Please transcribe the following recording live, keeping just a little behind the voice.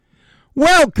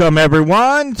Welcome,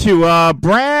 everyone, to a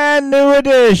brand new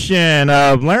edition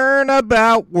of Learn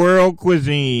About World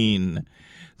Cuisine,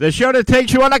 the show that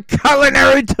takes you on a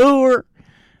culinary tour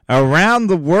around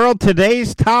the world.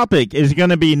 Today's topic is going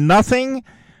to be nothing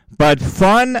but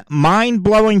fun,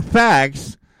 mind-blowing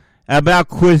facts about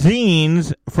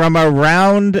cuisines from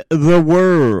around the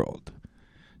world.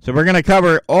 So we're going to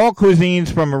cover all cuisines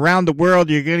from around the world.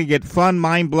 You're going to get fun,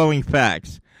 mind-blowing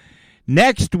facts.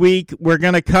 Next week, we're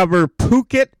going to cover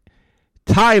Phuket,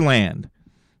 Thailand,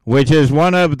 which is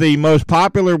one of the most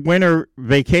popular winter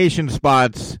vacation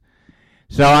spots.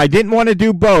 So I didn't want to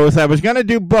do both. I was going to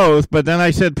do both, but then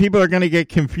I said people are going to get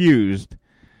confused.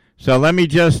 So let me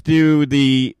just do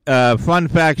the fun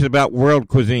facts about world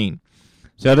cuisine.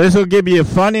 So this will give you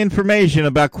fun information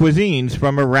about cuisines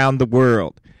from around the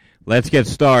world. Let's get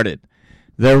started.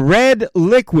 The red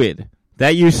liquid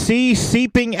that you see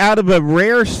seeping out of a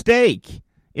rare steak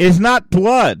is not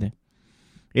blood.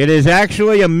 It is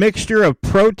actually a mixture of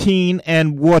protein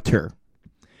and water.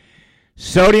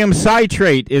 Sodium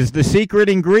citrate is the secret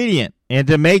ingredient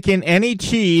into making any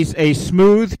cheese a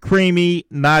smooth, creamy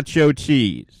nacho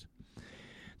cheese.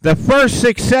 The first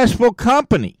successful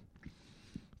company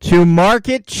to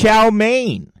market chow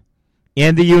mein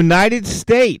in the United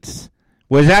States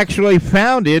was actually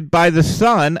founded by the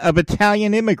son of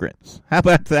Italian immigrants. How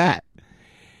about that?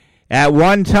 At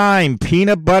one time,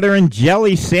 peanut butter and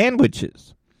jelly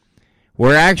sandwiches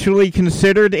were actually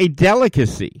considered a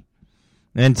delicacy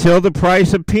until the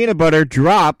price of peanut butter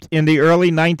dropped in the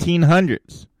early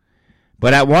 1900s.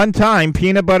 But at one time,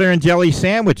 peanut butter and jelly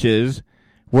sandwiches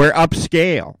were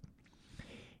upscale.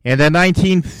 In the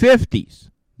 1950s,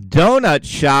 donut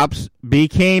shops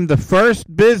became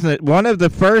one of the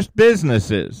first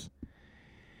businesses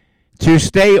to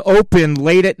stay open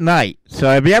late at night. So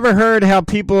have you ever heard how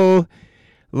people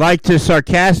like to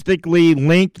sarcastically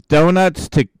link donuts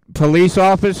to police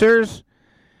officers?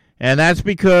 And that's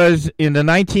because in the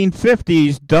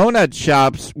 1950s, donut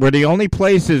shops were the only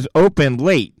places open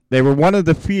late. They were one of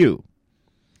the few.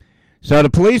 So the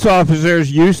police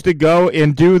officers used to go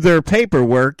and do their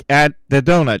paperwork at the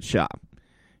donut shop.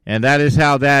 And that is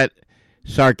how that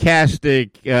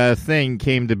sarcastic thing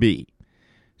came to be.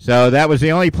 So that was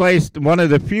the only place, one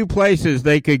of the few places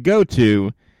they could go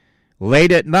to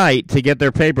late at night to get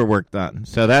their paperwork done.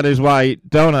 So that is why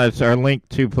donuts are linked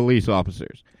to police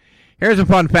officers. Here's a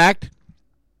fun fact.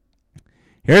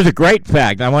 Here's a great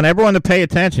fact. I want everyone to pay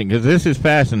attention because this is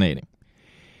fascinating.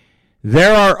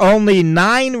 There are only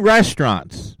 9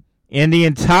 restaurants in the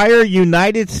entire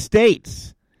United States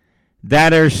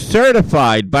that are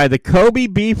certified by the Kobe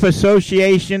Beef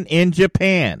Association in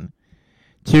Japan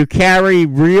to carry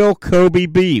real Kobe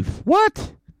beef.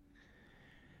 What?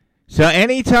 So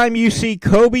anytime you see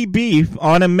Kobe beef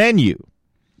on a menu,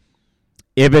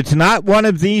 if it's not one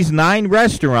of these 9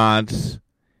 restaurants,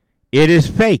 it is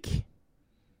fake.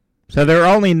 So there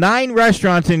are only 9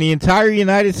 restaurants in the entire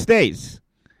United States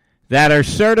that are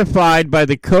certified by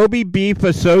the Kobe Beef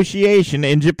Association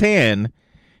in Japan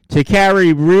to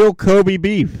carry real Kobe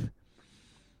beef.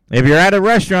 If you're at a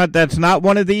restaurant that's not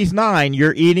one of these 9,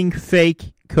 you're eating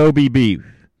fake Kobe beef.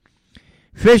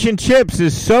 Fish and chips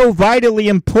is so vitally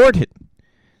important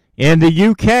in the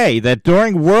UK that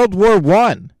during World War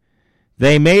I,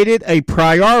 they made it a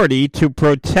priority to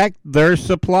protect their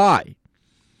supply.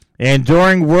 And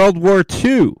during World War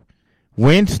II,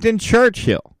 Winston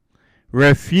Churchill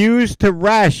refused to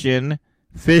ration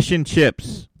fish and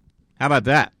chips. How about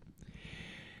that?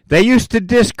 They used to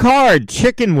discard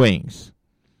chicken wings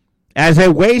as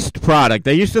a waste product.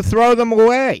 They used to throw them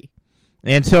away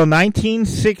until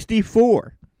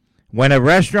 1964, when a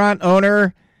restaurant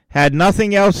owner had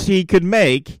nothing else he could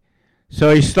make,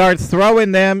 so he started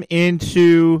throwing them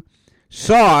into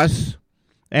sauce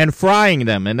and frying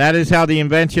them, and that is how the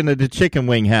invention of the chicken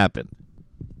wing happened.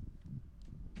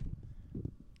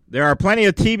 There are plenty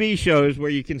of TV shows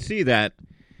where you can see that,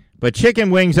 but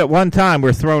chicken wings at one time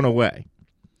were thrown away.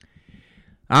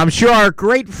 I'm sure our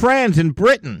great friends in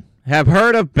Britain have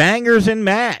heard of bangers and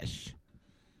mash.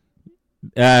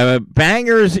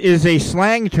 Bangers is a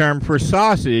slang term for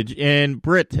sausage in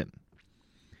Britain.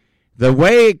 The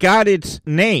way it got its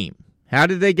name, how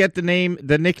did they get the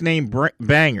nickname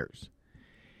bangers?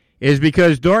 Is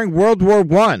because during World War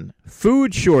I,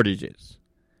 food shortages.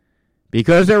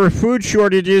 Because there were food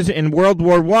shortages in World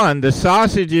War I, the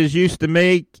sausages used to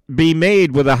be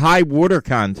made with a high water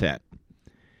content.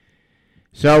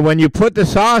 So when you put the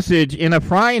sausage in a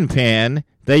frying pan,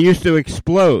 they used to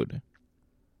explode.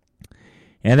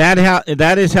 And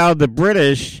that is how the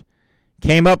British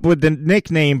came up with the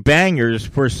nickname bangers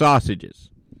for sausages.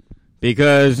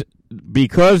 Because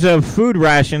because of food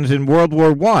rations in World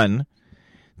War I,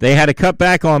 they had to cut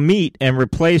back on meat and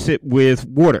replace it with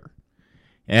water.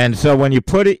 And so when you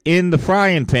put it in the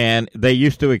frying pan, they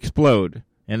used to explode.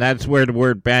 And that's where the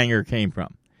word banger came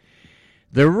from.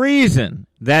 The reason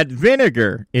that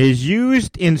vinegar is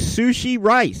used in sushi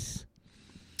rice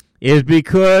is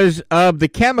because of the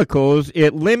chemicals.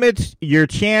 It limits your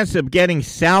chance of getting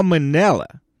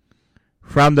salmonella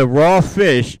from the raw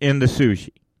fish in the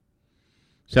sushi.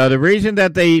 So the reason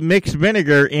that they mix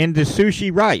vinegar into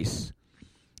sushi rice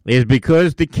is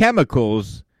because the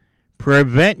chemicals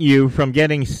prevent you from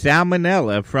getting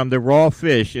salmonella from the raw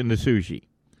fish in the sushi.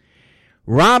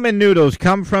 Ramen noodles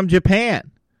come from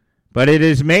Japan, but it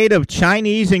is made of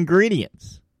Chinese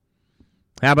ingredients.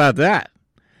 How about that?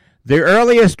 The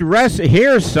earliest recipe,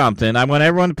 here's something. I want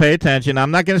everyone to pay attention.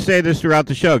 I'm not going to say this throughout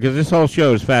the show because this whole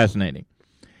show is fascinating.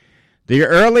 The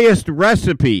earliest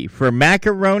recipe for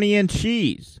macaroni and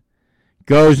cheese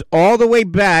goes all the way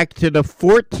back to the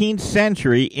 14th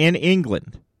century in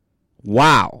England.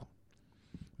 Wow.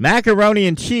 Macaroni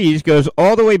and cheese goes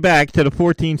all the way back to the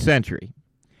 14th century.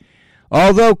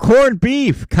 Although corned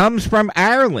beef comes from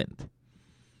Ireland,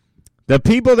 the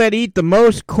people that eat the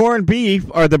most corned beef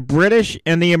are the British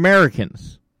and the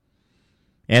Americans.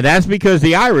 And that's because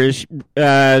the Irish,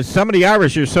 some of the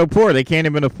Irish are so poor they can't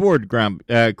even afford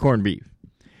corned beef.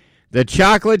 The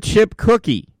chocolate chip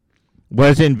cookie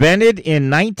was invented in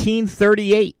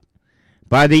 1938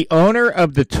 by the owner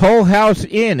of the Toll House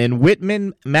Inn in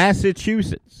Whitman,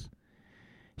 Massachusetts.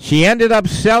 She ended up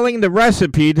selling the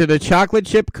recipe to the chocolate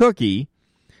chip cookie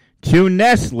to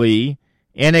Nestle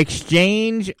in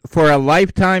exchange for a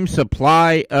lifetime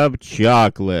supply of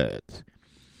chocolate.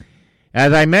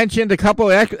 As I mentioned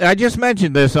I just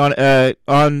mentioned this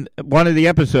on one of the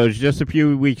episodes just a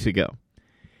few weeks ago.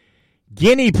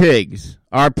 Guinea pigs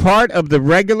are part of the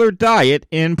regular diet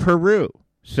in Peru.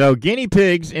 So guinea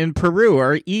pigs in Peru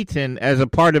are eaten as a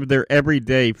part of their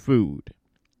everyday food.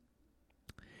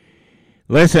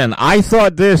 Listen, I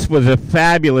thought this was a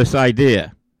fabulous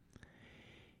idea.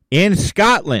 In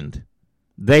Scotland,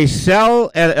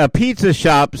 a pizza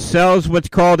shop sells what's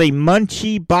called a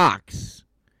munchie box.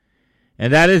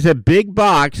 And that is a big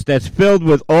box that's filled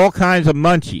with all kinds of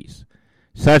munchies,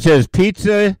 such as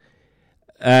pizza,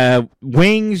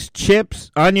 wings,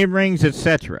 chips, onion rings,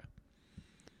 etc.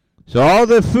 So all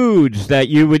the foods that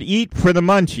you would eat for the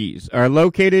munchies are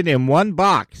located in one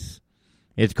box.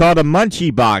 It's called a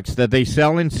munchie box that they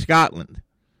sell in Scotland.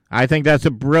 I think that's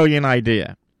a brilliant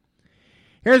idea.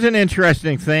 Here's an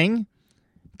interesting thing.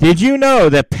 Did you know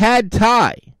that pad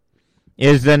thai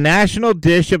is the national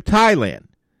dish of Thailand?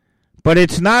 But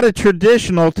it's not a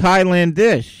traditional Thailand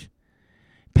dish.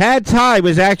 Pad thai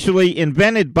was actually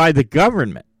invented by the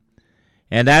government.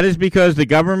 And that is because the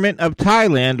government of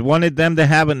Thailand wanted them to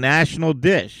have a national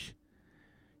dish.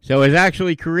 So it was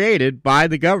actually created by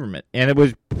the government. And it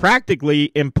was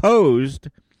practically imposed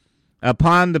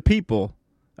upon the people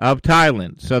of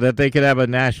Thailand so that they could have a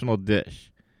national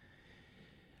dish.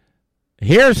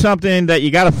 Here's something that you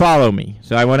got to follow me.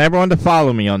 So I want everyone to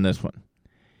follow me on this one.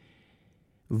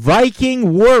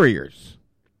 Viking warriors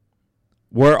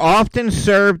were often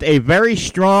served a very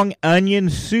strong onion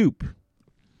soup.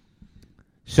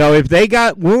 So if they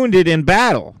got wounded in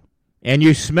battle and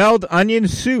you smelled onion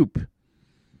soup,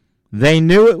 they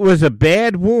knew it was a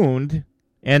bad wound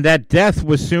and that death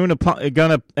was soon going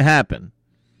to happen.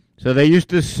 So they used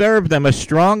to serve them a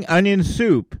strong onion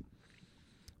soup.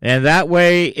 And that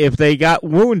way, if they got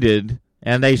wounded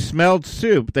and they smelled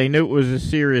soup, they knew it was a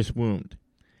serious wound.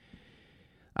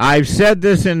 I've said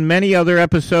this in many other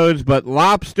episodes, but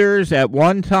lobsters at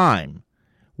one time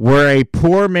were a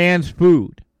poor man's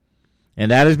food. And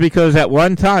that is because at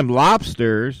one time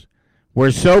lobsters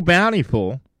were so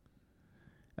bountiful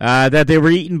that they were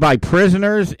eaten by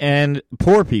prisoners and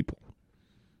poor people.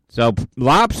 So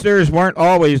lobsters weren't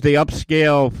always the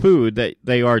upscale food that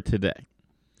they are today.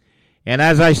 And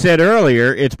as I said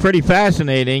earlier, it's pretty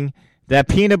fascinating that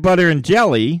peanut butter and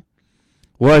jelly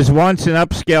was once an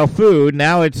upscale food.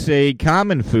 Now it's a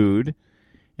common food.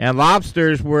 And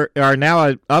lobsters are now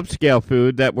an upscale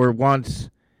food that were once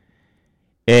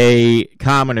a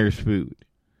commoner's food.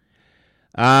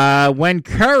 When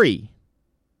curry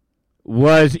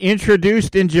was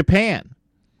introduced in Japan,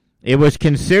 it was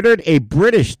considered a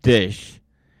British dish.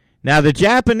 Now, the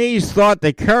Japanese thought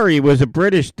that curry was a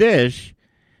British dish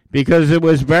because it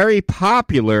was very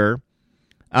popular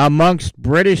amongst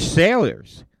British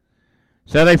sailors.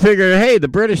 So they figured, hey, the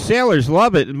British sailors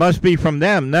love it. It must be from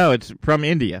them. No, it's from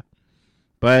India.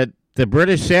 But the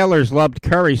British sailors loved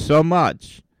curry so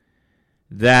much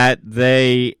that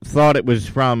they thought it was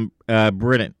from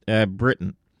Britain.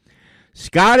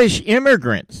 Scottish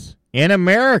immigrants in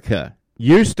America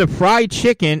used to fry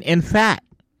chicken in fat.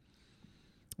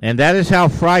 And that is how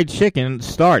fried chicken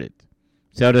started.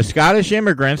 So the Scottish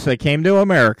immigrants that came to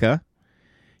America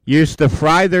used to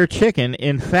fry their chicken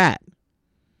in fat.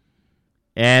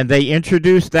 And they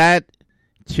introduced that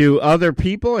to other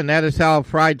people, and that is how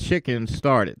fried chicken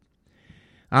started.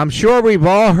 I'm sure we've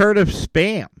all heard of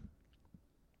Spam.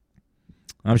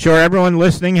 I'm sure everyone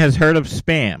listening has heard of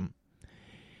Spam.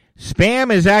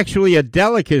 Spam is actually a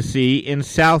delicacy in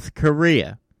South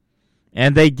Korea,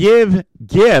 and they give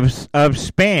gifts of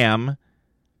Spam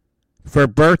for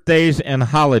birthdays and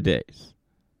holidays.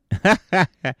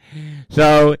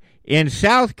 So in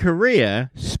South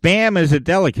Korea, Spam is a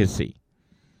delicacy.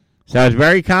 So it's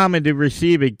very common to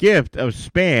receive a gift of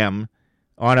Spam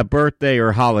on a birthday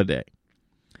or holiday.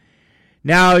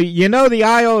 Now, you know the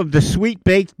aisle of the sweet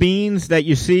baked beans that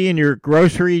you see in your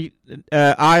grocery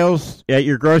aisles at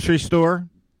your grocery store?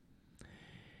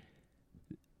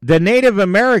 The Native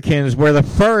Americans were the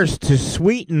first to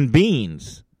sweeten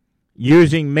beans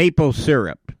using maple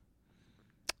syrup.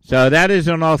 So that is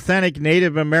an authentic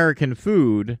Native American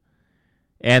food,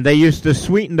 and they used to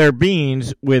sweeten their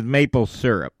beans with maple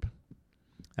syrup.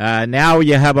 Now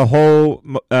you have a whole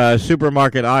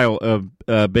supermarket aisle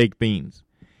of baked beans.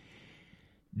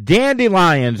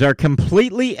 Dandelions are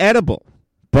completely edible,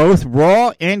 both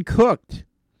raw and cooked.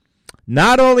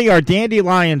 Not only are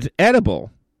dandelions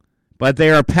edible, but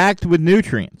they are packed with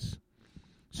nutrients.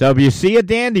 So if you see a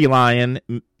dandelion,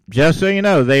 just so you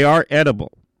know, they are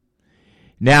edible.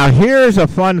 Now here's a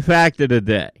fun fact of the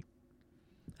day.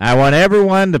 I want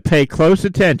everyone to pay close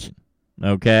attention,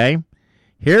 okay?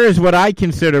 Here is what I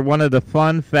consider one of the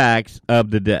fun facts of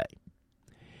the day.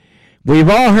 We've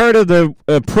all heard of the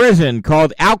prison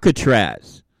called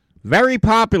Alcatraz. Very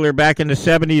popular back in the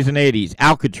 70s and 80s,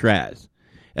 Alcatraz.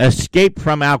 Escape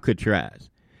from Alcatraz.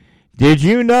 Did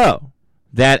you know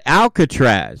that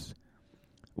Alcatraz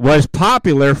was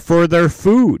popular for their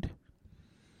food?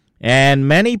 And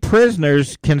many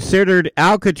prisoners considered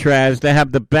Alcatraz to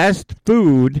have the best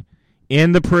food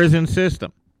in the prison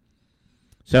system.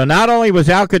 So not only was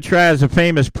Alcatraz a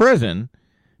famous prison,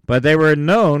 but they were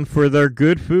known for their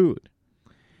good food.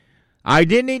 I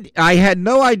had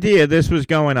no idea this was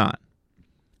going on.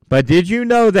 But did you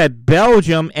know that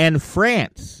Belgium and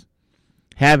France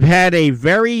have had a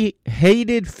very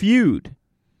hated feud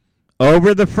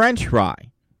over the French fry?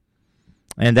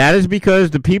 And that is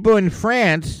because the people in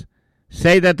France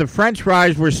say that the French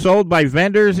fries were sold by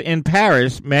vendors in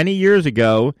Paris many years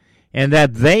ago and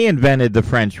that they invented the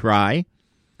French fry.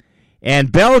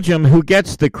 And Belgium, who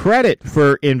gets the credit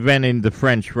for inventing the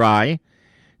French fry,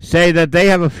 say that they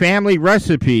have a family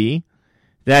recipe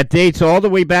that dates all the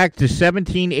way back to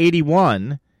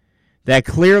 1781 that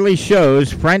clearly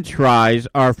shows French fries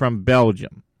are from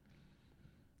Belgium.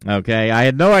 Okay, I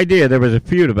had no idea there was a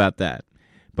feud about that.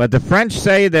 But the French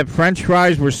say that French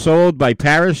fries were sold by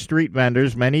Paris street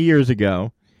vendors many years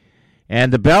ago.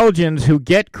 And the Belgians who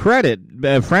get credit,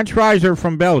 French fries are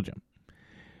from Belgium.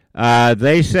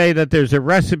 They say that there's a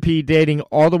recipe dating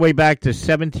all the way back to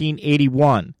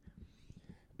 1781.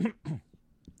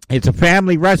 It's a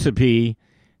family recipe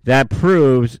that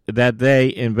proves that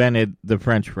they invented the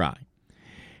French fry.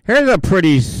 Here's a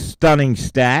pretty stunning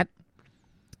stat.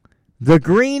 The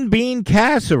green bean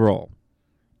casserole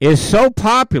is so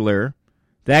popular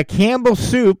that Campbell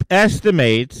Soup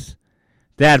estimates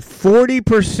that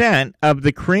 40% of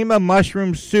the cream of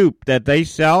mushroom soup that they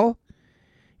sell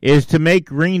is to make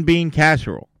green bean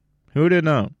casserole. Who'd have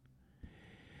known?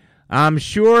 I'm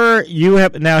sure you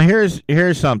have. Now, here's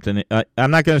something. I'm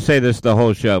not going to say this the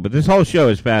whole show, but this whole show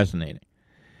is fascinating.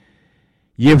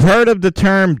 You've heard of the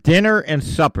term dinner and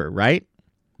supper, right?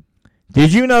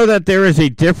 Did you know that there is a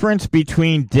difference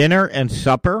between dinner and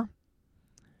supper?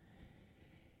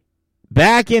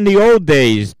 Back in the old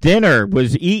days, dinner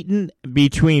was eaten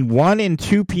between 1 and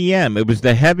 2 p.m. It was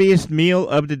the heaviest meal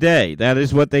of the day. That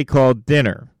is what they called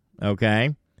dinner,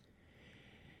 okay?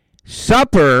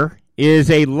 Supper is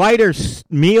a lighter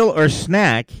meal or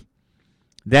snack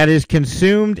that is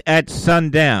consumed at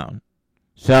sundown.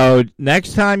 So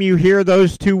next time you hear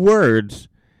those two words,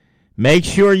 make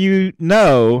sure you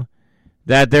know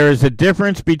that there is a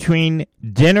difference between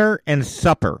dinner and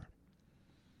supper.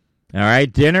 All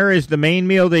right, dinner is the main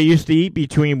meal they used to eat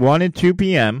between 1 and 2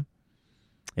 p.m.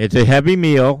 It's a heavy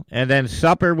meal, and then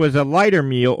supper was a lighter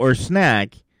meal or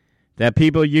snack that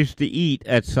people used to eat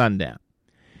at sundown.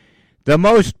 The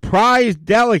most prized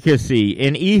delicacy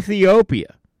in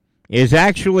Ethiopia is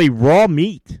actually raw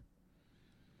meat.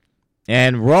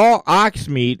 And raw ox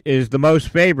meat is the most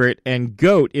favorite, and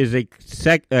goat is a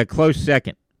close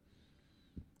second.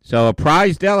 So a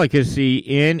prized delicacy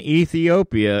in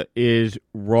Ethiopia is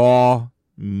raw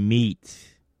meat.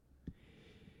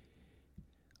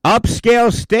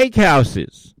 Upscale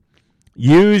steakhouses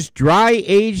use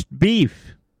dry-aged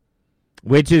beef,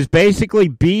 which is basically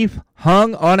beef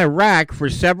hung on a rack for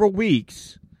several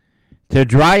weeks to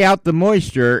dry out the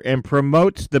moisture and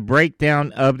promotes the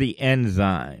breakdown of the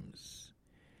enzymes.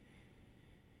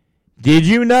 Did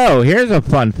you know, here's a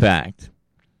fun fact,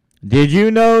 did you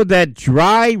know that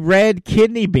dry red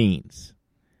kidney beans,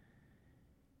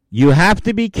 you have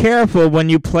to be careful when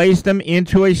you place them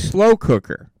into a slow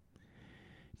cooker?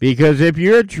 Because if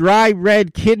your dry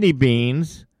red kidney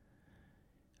beans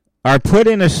are put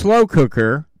in a slow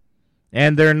cooker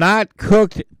and they're not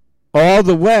cooked all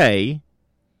the way,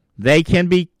 they can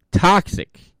be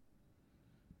toxic.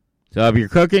 So if you're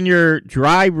cooking your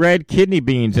dry red kidney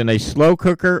beans in a slow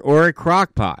cooker or a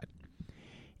crock pot,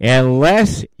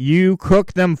 unless you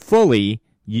cook them fully,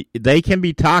 they can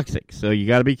be toxic. So you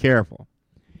got to be careful.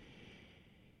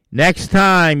 Next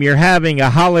time you're having a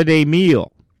holiday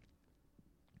meal,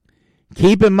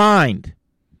 keep in mind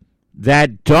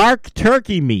that dark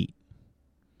turkey meat,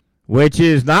 which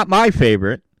is not my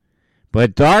favorite,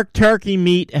 but dark turkey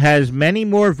meat has many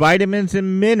more vitamins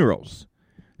and minerals,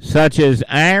 such as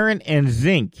iron and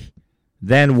zinc,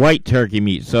 than white turkey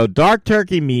meat. So dark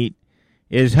turkey meat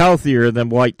is healthier than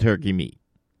white turkey meat.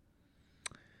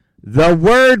 The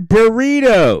word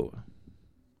burrito.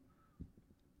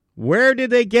 Where did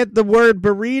they get the word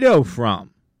burrito from?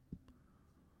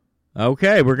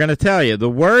 Okay, we're going to tell you. The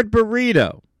word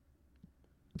burrito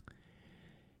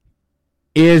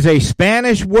is a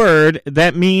Spanish word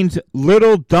that means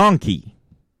little donkey.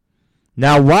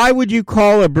 Now, why would you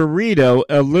call a burrito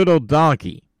a little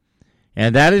donkey?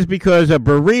 And that is because a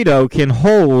burrito can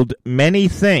hold many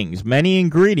things, many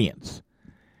ingredients,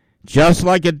 just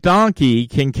like a donkey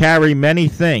can carry many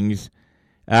things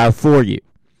for you.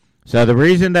 So the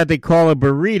reason that they call a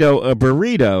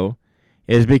burrito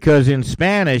is because in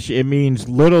Spanish it means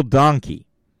little donkey.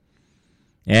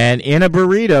 And in a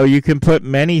burrito you can put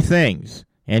many things.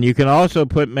 And you can also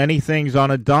put many things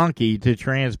on a donkey to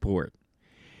transport.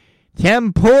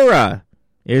 Tempura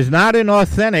is not an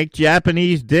authentic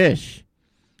Japanese dish.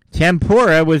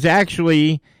 Tempura was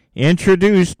actually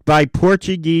introduced by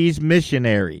Portuguese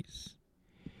missionaries.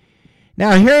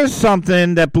 Now here's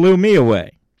something that blew me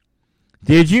away.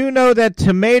 Did you know that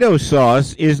tomato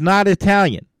sauce is not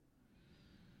Italian?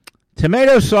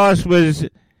 Tomato sauce was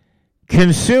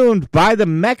consumed by the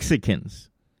Mexicans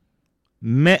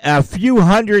a few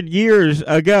hundred years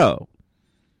ago.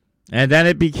 And then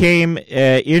it became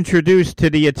introduced to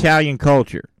the Italian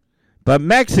culture. But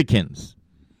Mexicans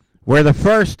were the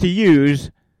first to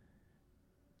use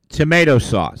tomato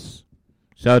sauce.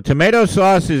 So tomato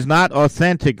sauce is not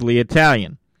authentically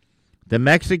Italian. The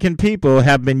Mexican people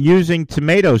have been using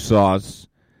tomato sauce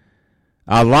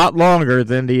a lot longer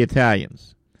than the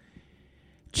Italians.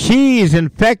 Cheese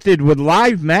infected with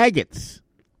live maggots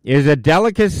is a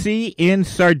delicacy in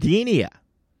Sardinia.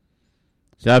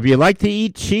 So if you like to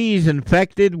eat cheese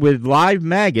infected with live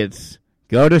maggots,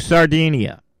 go to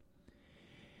Sardinia.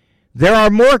 There are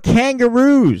more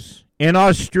kangaroos in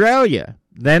Australia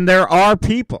than there are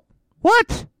people.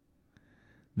 What?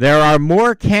 There are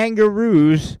more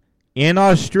kangaroos in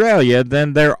Australia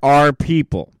than there are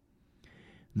people.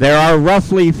 There are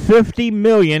roughly 50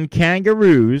 million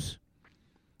kangaroos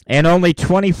and only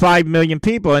 25 million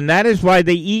people, and that is why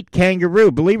they eat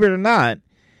kangaroo. Believe it or not,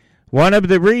 one of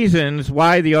the reasons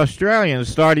why the Australians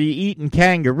started eating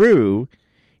kangaroo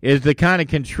is to kind of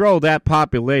control that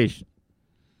population.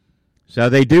 So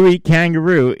they do eat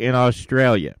kangaroo in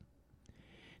Australia.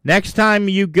 Next time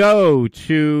you go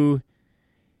to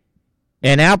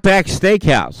an Outback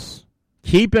Steakhouse,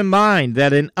 keep in mind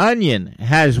that an onion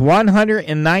has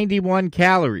 191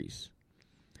 calories,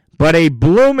 but a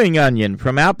blooming onion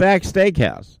from Outback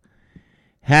Steakhouse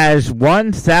has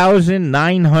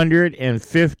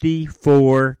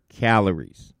 1,954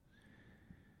 calories.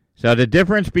 So the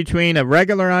difference between a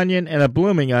regular onion and a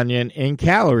blooming onion in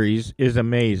calories is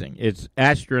amazing. It's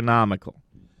astronomical.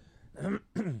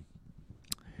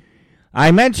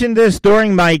 I mentioned this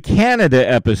during my Canada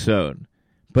episode,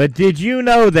 but did you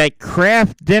know that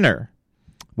Kraft Dinner,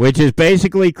 which is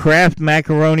basically Kraft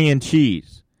macaroni and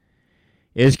cheese,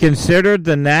 is considered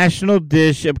the national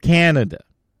dish of Canada?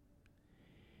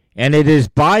 And it is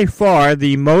by far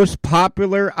the most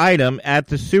popular item at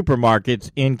the supermarkets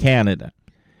in Canada.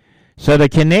 So the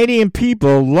Canadian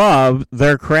people love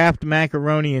their Kraft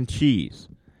macaroni and cheese.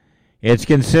 It's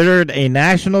considered a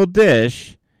national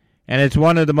dish, and it's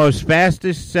one of the most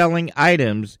fastest selling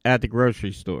items at the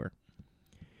grocery store.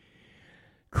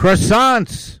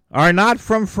 Croissants are not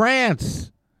from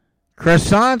France.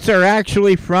 Croissants are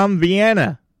actually from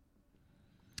Vienna.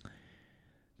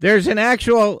 There's an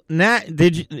actual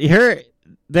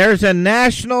there's a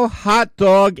National Hot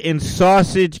Dog and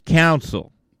Sausage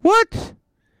Council. What?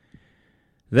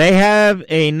 They have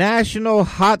a National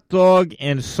Hot Dog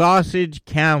and Sausage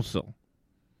Council.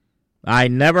 I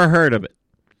never heard of it.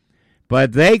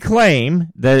 But they claim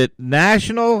that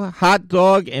National Hot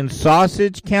Dog and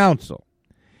Sausage Council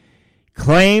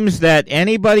claims that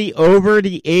anybody over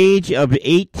the age of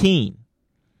 18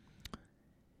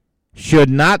 should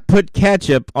not put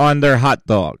ketchup on their hot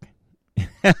dog.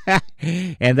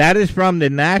 And that is from the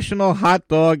National Hot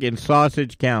Dog and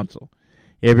Sausage Council.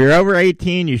 If you're over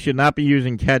 18, you should not be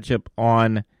using ketchup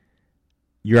on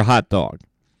your hot dog.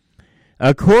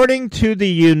 According to the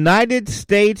United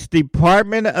States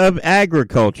Department of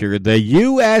Agriculture, the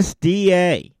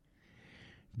USDA,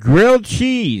 grilled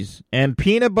cheese and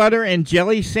peanut butter and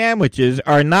jelly sandwiches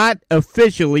are not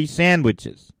officially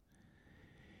sandwiches.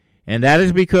 And that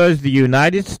is because the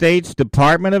United States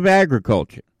Department of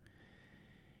Agriculture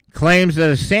claims that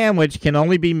a sandwich can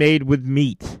only be made with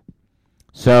meat.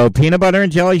 So peanut butter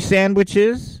and jelly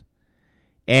sandwiches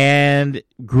and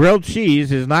grilled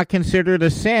cheese is not considered a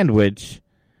sandwich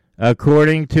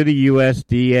according to the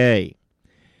USDA.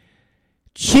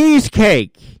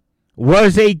 Cheesecake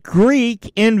was a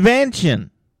Greek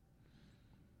invention,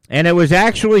 and it was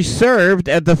actually served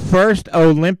at the first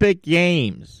Olympic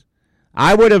Games.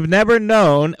 I would have never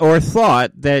known or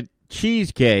thought that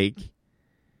cheesecake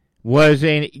was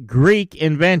a Greek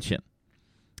invention,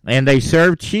 and they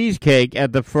served cheesecake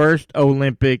at the first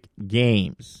Olympic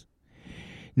Games.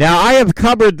 Now, I have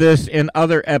covered this in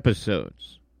other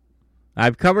episodes.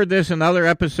 I've covered this in other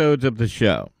episodes of the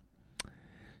show.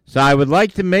 So I would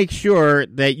like to make sure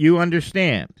that you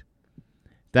understand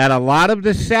that a lot of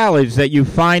the salads that you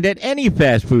find at any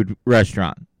fast food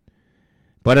restaurant,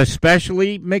 but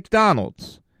especially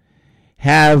McDonald's,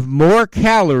 have more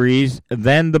calories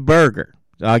than the burger.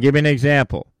 So I'll give you an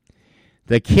example.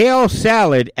 The kale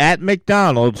salad at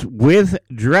McDonald's with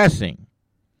dressing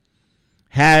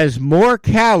has more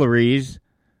calories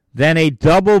than a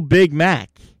double Big Mac.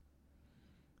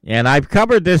 And I've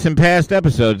covered this in past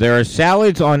episodes. There are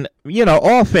salads on,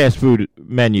 all fast food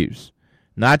menus.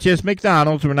 Not just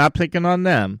McDonald's. We're not picking on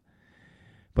them.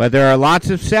 But there are lots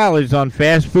of salads on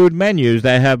fast food menus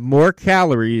that have more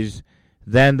calories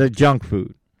than the junk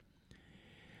food.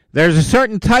 There's a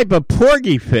certain type of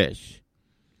porgy fish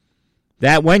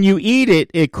that when you eat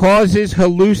it, it causes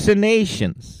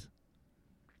hallucinations.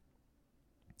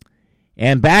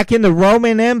 And back in the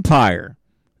Roman Empire,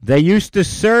 they used to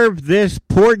serve this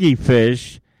porgy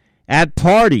fish at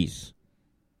parties.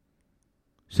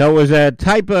 So it was a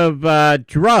type of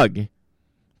drug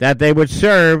that they would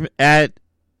serve at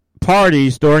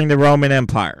parties during the Roman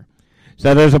Empire.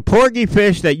 So there's a porgy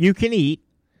fish that you can eat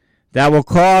that will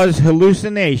cause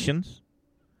hallucinations.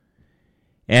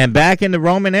 And back in the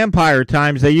Roman Empire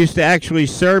times, they used to actually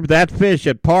serve that fish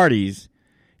at parties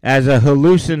as a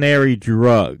hallucinatory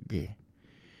drug.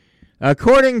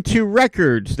 According to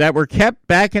records that were kept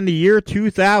back in the year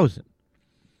 2000,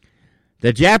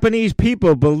 the Japanese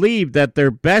people believed that their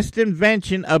best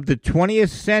invention of the 20th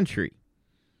century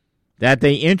that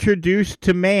they introduced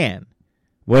to man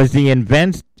was the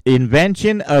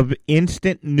invention of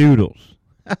instant noodles.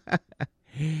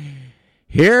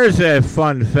 Here's a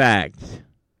fun fact.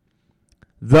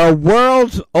 The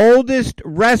world's oldest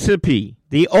recipe,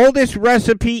 the oldest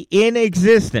recipe in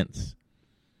existence,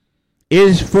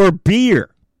 is for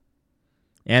beer.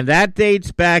 And that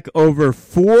dates back over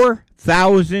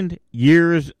 4,000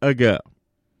 years ago.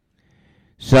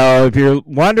 So if you're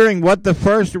wondering what the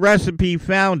first recipe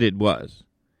founded was,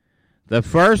 the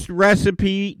first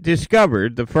recipe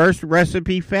discovered, the first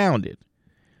recipe founded,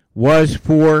 was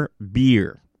for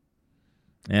beer.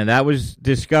 And that was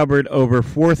discovered over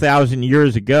 4,000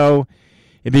 years ago.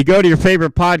 If you go to your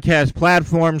favorite podcast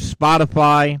platforms,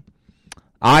 Spotify,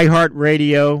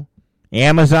 iHeartRadio,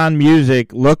 Amazon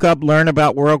Music, look up Learn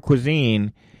About World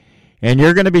Cuisine, and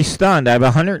you're going to be stunned. I have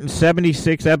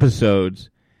 176 episodes,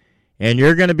 and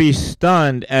you're going to be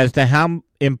stunned as to how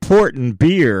important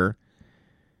beer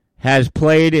has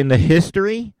played in the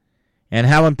history and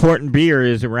how important beer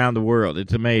is around the world.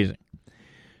 It's amazing.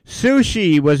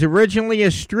 Sushi was originally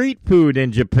a street food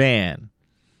in Japan,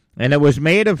 and it was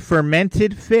made of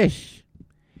fermented fish.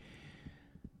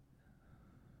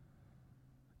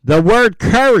 The word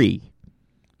curry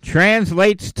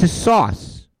translates to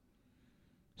sauce.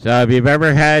 So if you've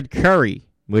ever had curry,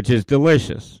 which is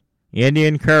delicious,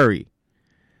 Indian curry,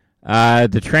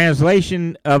 the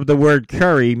translation of the word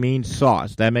curry means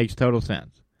sauce. That makes total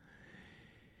sense.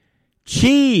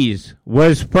 Cheese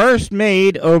was first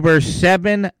made over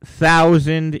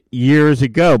 7,000 years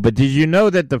ago. But did you know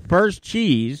that the first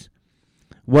cheese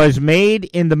was made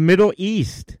in the Middle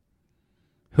East?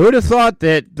 Who'd have thought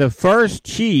that the first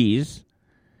cheese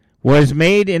was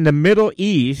made in the Middle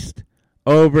East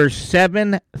over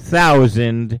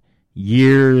 7,000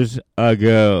 years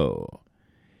ago?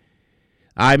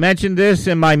 I mentioned this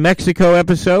in my Mexico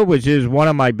episode, which is one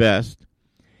of my best.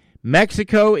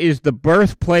 Mexico is the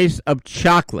birthplace of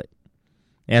chocolate,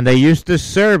 and they used to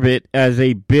serve it as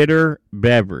a bitter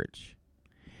beverage.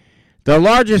 The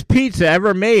largest pizza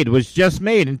ever made was just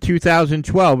made in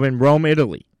 2012 in Rome,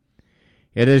 Italy.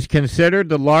 It is considered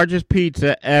the largest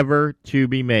pizza ever to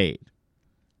be made.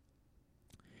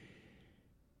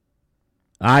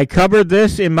 I covered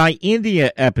this in my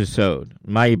India episode,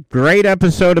 my great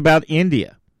episode about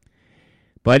India.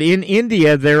 But in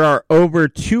India, there are over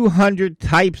 200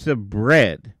 types of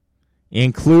bread,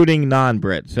 including naan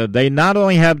bread. So they not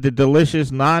only have the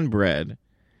delicious naan bread,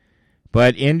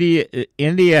 but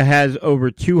India has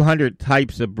over 200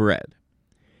 types of bread.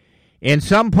 In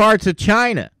some parts of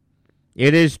China,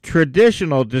 it is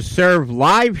traditional to serve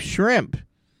live shrimp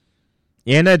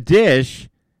in a dish,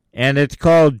 and it's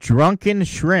called drunken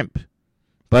shrimp.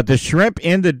 But the shrimp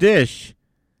in the dish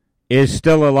are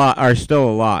still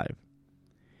alive.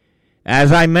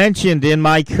 As I mentioned in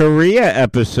my Korea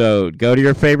episode, go to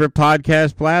your favorite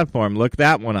podcast platform. Look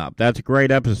that one up. That's a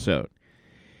great episode.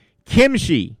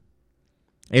 Kimchi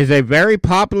is a very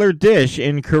popular dish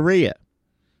in Korea,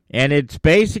 and it's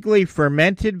basically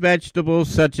fermented vegetables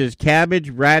such as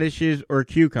cabbage, radishes, or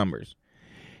cucumbers.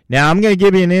 Now, I'm going to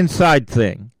give you an inside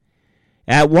thing.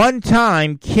 At one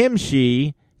time,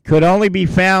 kimchi could only be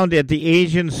found at the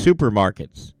Asian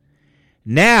supermarkets.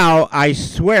 Now, I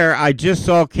swear, I just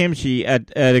saw kimchi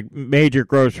at a major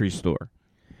grocery store.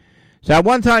 So at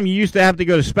one time, you used to have to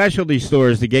go to specialty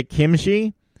stores to get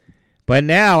kimchi, but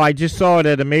now I just saw it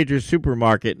at a major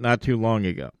supermarket not too long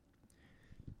ago.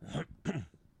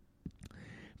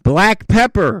 Black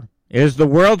pepper is the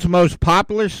world's most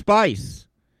popular spice,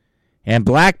 and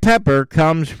black pepper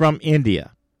comes from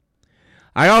India.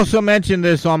 I also mentioned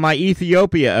this on my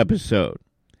Ethiopia episode,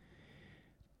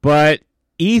 but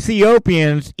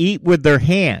Ethiopians eat with their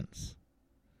hands.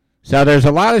 So there's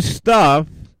a lot of stuff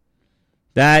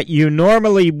that you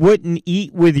normally wouldn't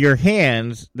eat with your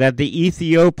hands that the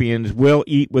Ethiopians will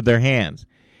eat with their hands.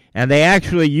 And they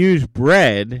actually use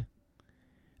bread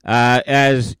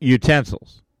as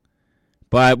utensils.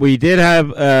 But we did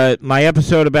have my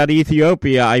episode about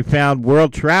Ethiopia. I found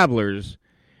world travelers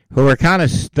who were kind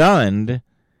of stunned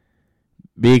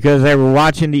because they were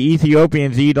watching the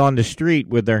Ethiopians eat on the street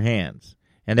with their hands.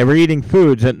 And they were eating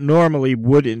foods that normally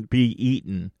wouldn't be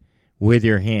eaten with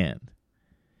your hand.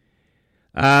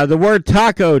 The word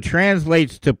taco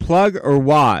translates to plug or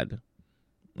wad.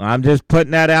 I'm just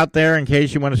putting that out there in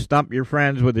case you want to stump your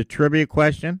friends with a trivia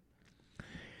question.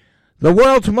 The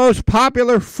world's most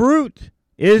popular fruit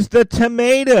is the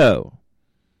tomato.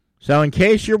 So in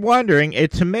case you're wondering, a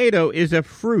tomato is a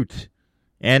fruit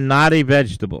and not a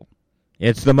vegetable.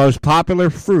 It's the most popular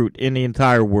fruit in the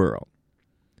entire world.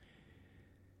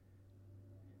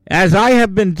 As I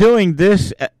have been doing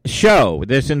this show,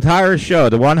 this entire show,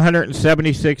 the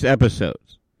 176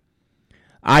 episodes,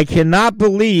 I cannot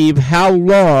believe how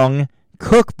long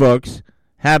cookbooks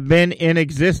have been in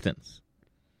existence.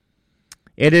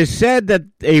 It is said that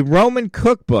a Roman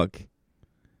cookbook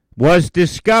was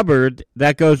discovered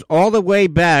that goes all the way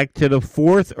back to the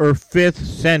 4th or 5th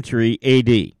century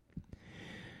AD.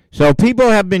 So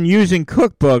people have been using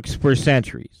cookbooks for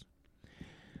centuries.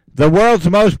 The world's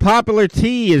most popular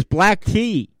tea is black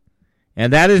tea,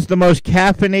 and that is the most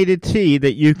caffeinated tea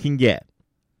that you can get.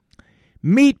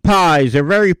 Meat pies are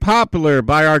very popular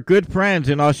by our good friends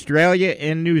in Australia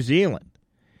and New Zealand.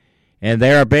 And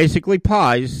they are basically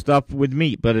pies stuffed with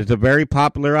meat, but it's a very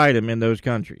popular item in those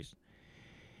countries.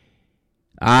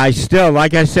 I still,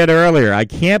 like I said earlier, I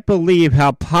can't believe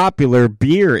how popular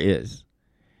beer is.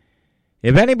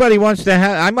 If anybody wants to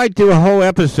have, I might do a whole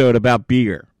episode about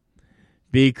beer.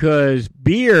 Because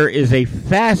beer is a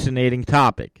fascinating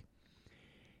topic.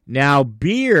 Now,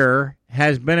 beer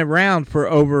has been around for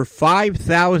over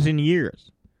 5,000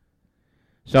 years.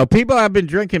 So people have been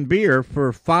drinking beer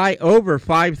for over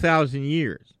 5,000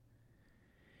 years.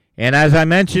 And as I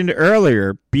mentioned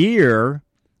earlier, beer,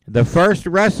 the first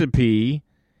recipe,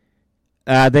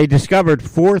 they discovered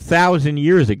 4,000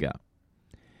 years ago.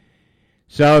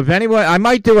 So if anyone, I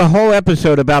might do a whole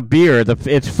episode about beer.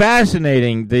 It's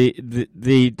fascinating.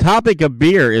 The topic of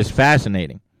beer is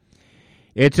fascinating.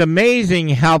 It's amazing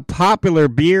how popular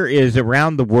beer is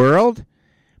around the world,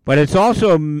 But it's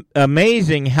also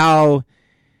amazing how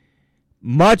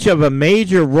much of a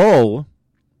major role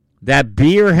that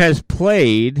beer has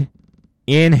played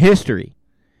in history.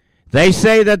 They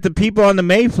say that the people on the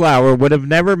Mayflower would have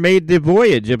never made the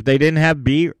voyage if they didn't have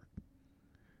beer.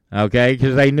 Okay,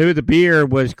 because they knew the beer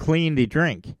was clean to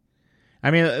drink.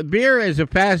 I mean, beer is a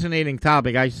fascinating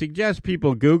topic. I suggest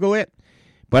people Google it,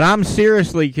 but I'm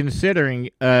seriously considering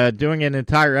doing an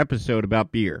entire episode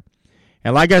about beer.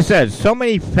 And like I said, so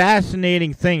many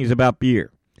fascinating things about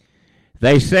beer.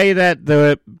 They say that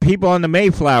the people on the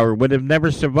Mayflower would have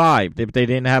never survived if they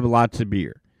didn't have lots of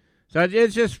beer. So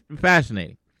it's just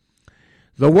fascinating.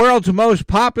 The world's most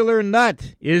popular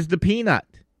nut is the peanut.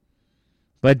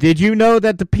 But did you know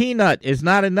that the peanut is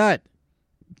not a nut?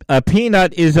 A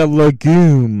peanut is a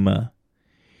legume.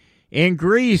 In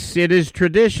Greece, it is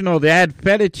traditional to add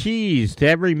feta cheese to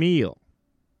every meal.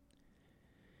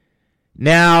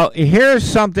 Now, here's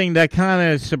something that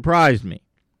kind of surprised me.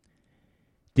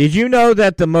 Did you know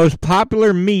that the most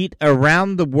popular meat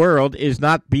around the world is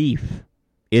not beef?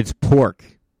 It's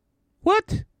pork.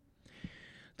 What?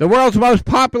 The world's most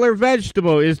popular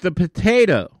vegetable is the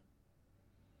potato.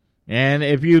 And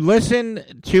if you listen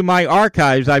to my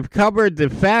archives, I've covered the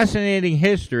fascinating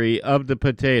history of the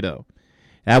potato.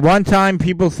 At one time,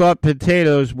 people thought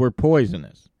potatoes were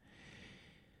poisonous.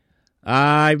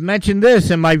 I've mentioned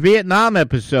this in my Vietnam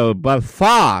episode, but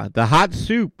pho, the hot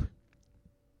soup,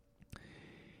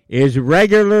 is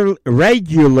regularly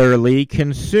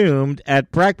consumed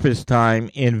at breakfast time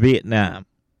in Vietnam.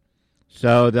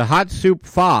 So the hot soup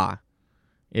pho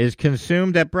is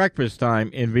consumed at breakfast time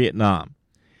in Vietnam.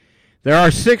 There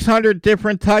are 600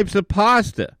 different types of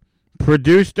pasta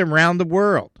produced around the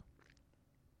world.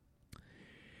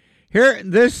 Here,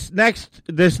 this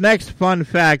next fun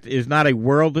fact is not a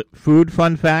world food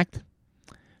fun fact,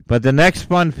 but the next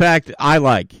fun fact I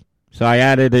like, so I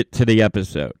added it to the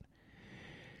episode.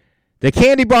 The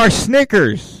candy bar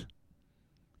Snickers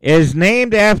is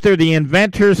named after the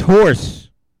inventor's horse.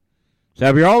 So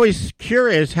if you're always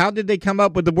curious, how did they come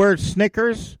up with the word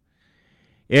Snickers?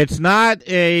 It's not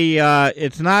a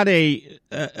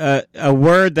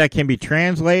word that can be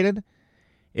translated.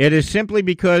 It is simply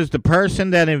because the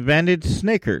person that invented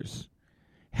Snickers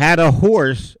had a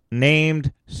horse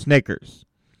named Snickers.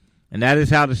 And that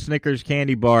is how the Snickers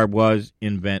candy bar was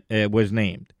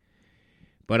named.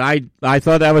 But I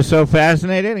thought that was so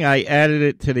fascinating, I added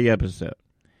it to the episode.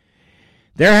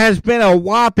 There has been a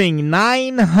whopping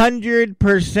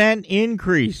 900%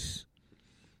 increase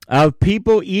of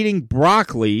people eating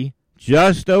broccoli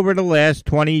just over the last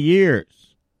 20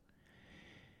 years.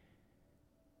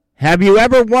 Have you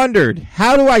ever wondered,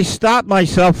 how do I stop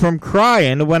myself from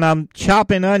crying when I'm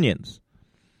chopping onions?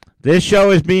 This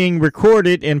show is being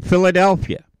recorded in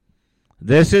Philadelphia.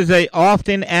 This is an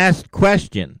often asked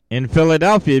question in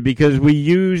Philadelphia because we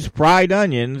use fried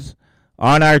onions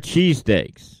on our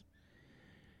cheesesteaks.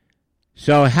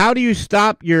 So how do you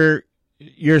stop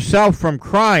yourself from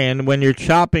crying when you're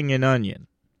chopping an onion?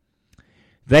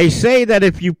 They say that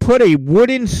if you put a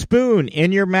wooden spoon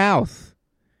in your mouth,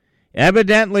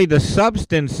 evidently the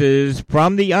substances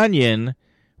from the onion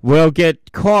will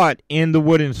get caught in the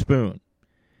wooden spoon.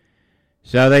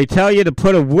 So they tell you to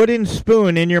put a wooden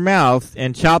spoon in your mouth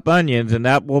and chop onions, and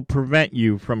that will prevent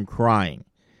you from crying.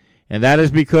 And that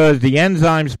is because the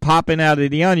enzymes popping out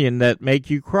of the onion that make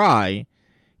you cry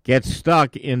get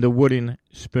stuck in the wooden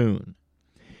spoon.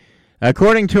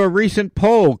 According to a recent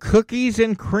poll, cookies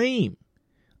and cream,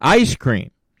 ice cream,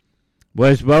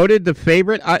 was voted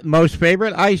the most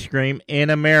favorite ice cream in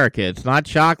America. It's not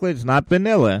chocolate, it's not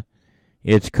vanilla,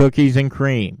 it's cookies and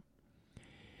cream.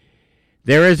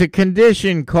 There is a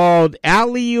condition called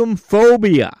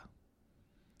alliumphobia,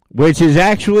 which is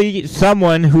actually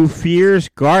someone who fears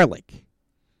garlic.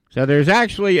 So there's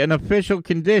actually an official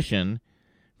condition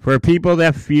for people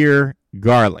that fear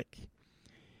garlic.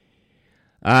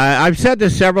 I've said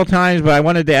this several times, but I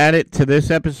wanted to add it to this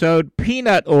episode.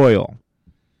 Peanut oil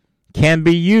can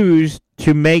be used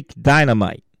to make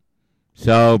dynamite.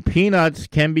 So peanuts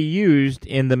can be used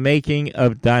in the making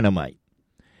of dynamite.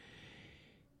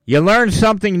 You learn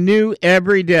something new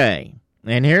every day.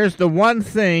 And here's the one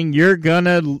thing you're going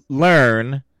to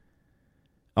learn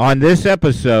on this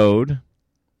episode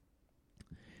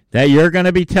that you're going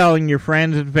to be telling your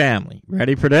friends and family.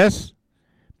 Ready for this?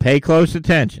 Pay close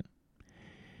attention.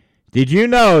 Did you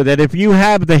know that if you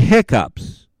have the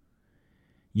hiccups,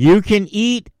 you can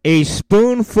eat a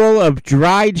spoonful of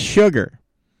dried sugar,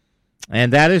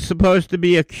 and that is supposed to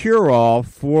be a cure-all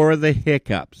for the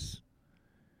hiccups?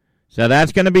 So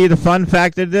that's going to be the fun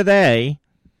fact of the day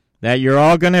that you're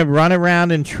all going to run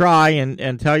around and try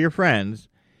and tell your friends.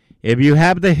 if you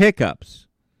have the hiccups,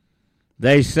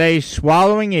 they say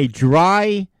swallowing a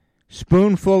dry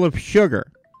spoonful of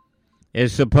sugar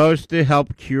is supposed to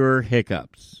help cure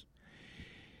hiccups.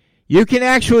 You can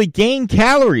actually gain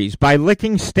calories by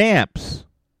licking stamps.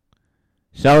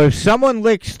 So if someone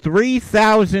licks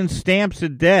 3,000 stamps a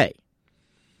day,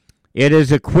 it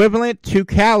is equivalent to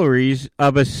calories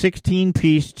of a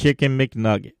 16-piece chicken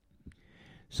McNugget.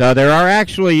 So there are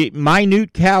actually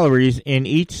minute calories in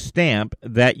each stamp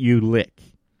that you lick.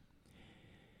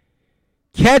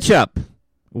 Ketchup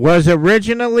was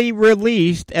originally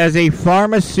released as a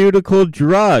pharmaceutical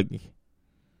drug.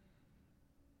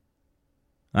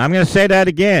 I'm going to say that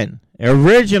again.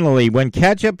 Originally, when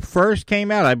ketchup first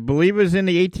came out, I believe it was in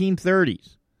the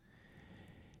 1830s,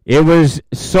 it was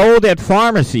sold at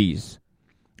pharmacies,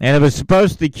 and it was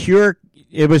supposed to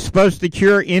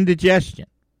cure indigestion.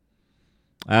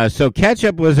 So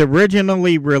ketchup was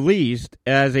originally released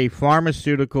as a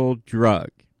pharmaceutical drug.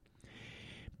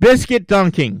 Biscuit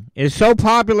dunking is so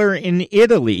popular in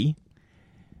Italy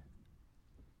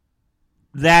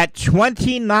that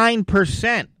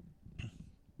 29%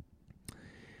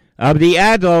 of the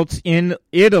adults in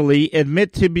Italy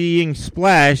admit to being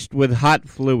splashed with hot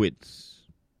fluids.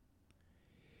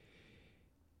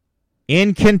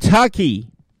 In Kentucky,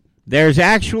 there's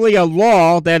actually a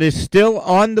law that is still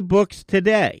on the books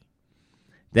today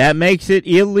that makes it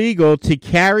illegal to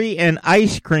carry an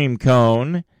ice cream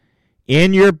cone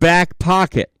in your back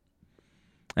pocket.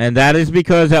 And that is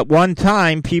because at one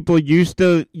time people used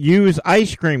to use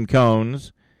ice cream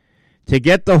cones to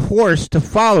get the horse to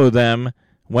follow them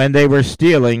when they were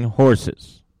stealing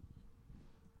horses.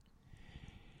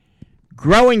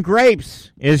 Growing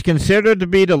grapes is considered to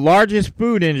be the largest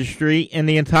food industry in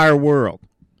the entire world.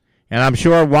 And I'm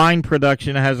sure wine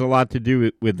production has a lot to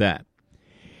do with that.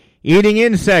 Eating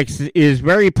insects is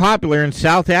very popular in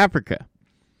South Africa.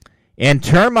 And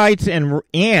termites and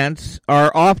ants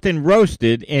are often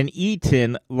roasted and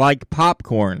eaten like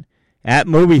popcorn at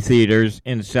movie theaters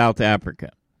in South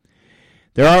Africa.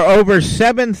 There are over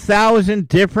 7,000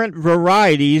 different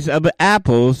varieties of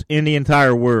apples in the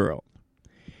entire world.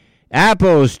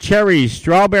 Apples, cherries,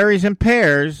 strawberries, and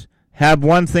pears have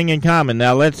one thing in common.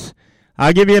 Now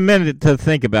I'll give you a minute to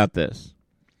think about this.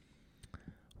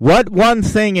 What one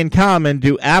thing in common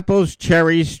do apples,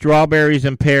 cherries, strawberries,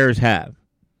 and pears have?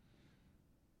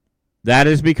 That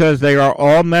is because they are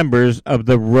all members of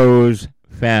the rose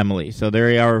family. So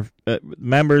they are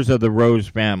members of the rose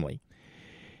family.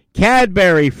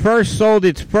 Cadbury first sold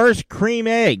its first cream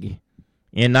egg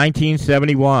in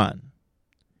 1971.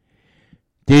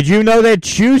 Did you know that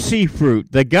Juicy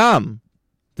Fruit, the gum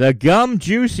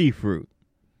Juicy Fruit,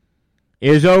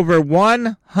 is over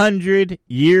 100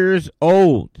 years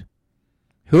old?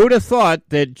 Who'd have thought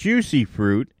that Juicy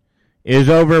Fruit is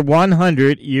over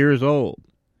 100 years old?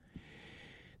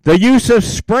 The use of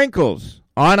sprinkles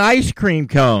on ice cream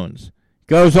cones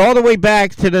goes all the way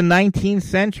back to the 19th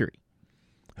century.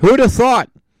 Who'd have thought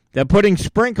that putting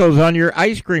sprinkles on your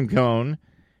ice cream cone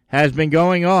has been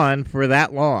going on for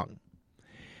that long?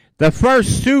 The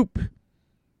first soup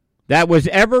that was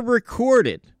ever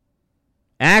recorded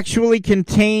actually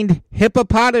contained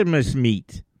hippopotamus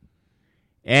meat.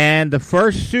 And the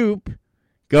first soup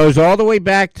goes all the way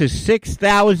back to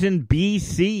 6000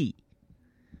 BC.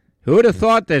 Who would have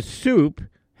thought that soup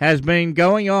has been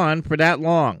going on for that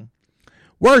long?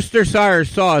 Worcestershire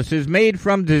sauce is made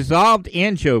from dissolved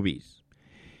anchovies.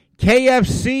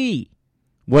 KFC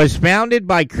was founded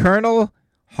by Colonel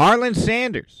Harlan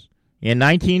Sanders in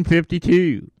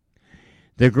 1952.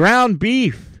 The ground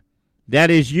beef that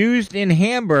is used in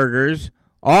hamburgers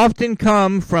often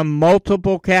come from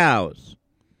multiple cows.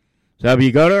 So if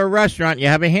you go to a restaurant, you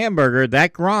have a hamburger,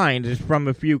 that grind is from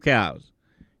a few cows.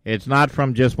 It's not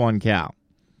from just one cow.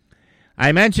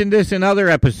 I mentioned this in other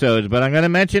episodes, but I'm going to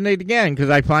mention it again because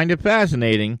I find it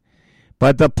fascinating.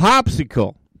 But the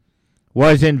popsicle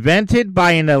was invented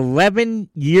by an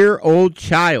 11-year-old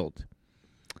child.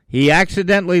 He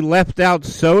accidentally left out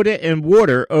soda and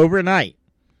water overnight,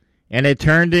 and it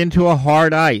turned into a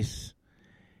hard ice.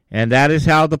 And that is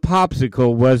how the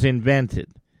popsicle was invented.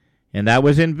 And that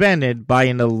was invented by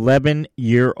an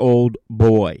 11-year-old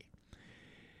boy.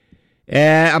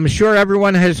 I'm sure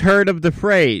everyone has heard of the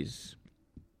phrase.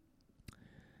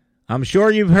 I'm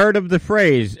sure you've heard of the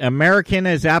phrase, American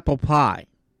as apple pie,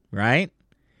 right?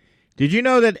 Did you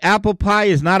know that apple pie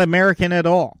is not American at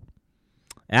all?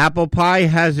 Apple pie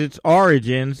has its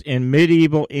origins in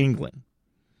medieval England.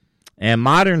 And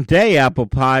modern-day apple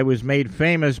pie was made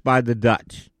famous by the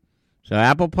Dutch. So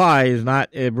apple pie is not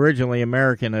originally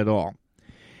American at all.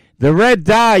 The red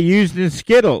dye used in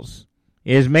Skittles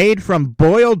is made from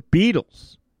boiled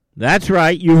beetles. That's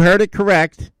right, you heard it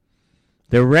correct.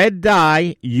 The red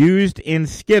dye used in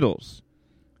Skittles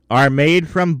are made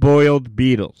from boiled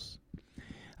beetles.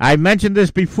 I mentioned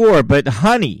this before, but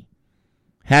honey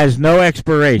has no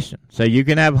expiration. So you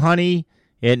can have honey,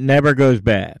 it never goes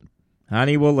bad.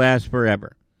 Honey will last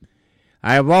forever.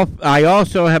 I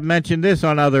also have mentioned this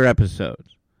on other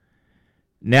episodes.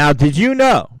 Now, did you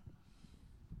know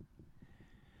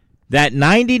that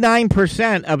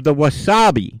 99% of the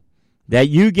wasabi that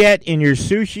you get in your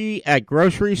sushi at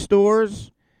grocery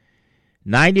stores,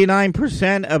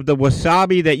 99% of the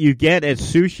wasabi that you get at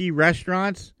sushi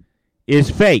restaurants is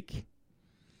fake?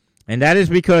 And that is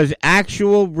because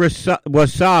actual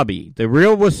wasabi, the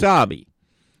real wasabi,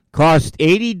 costs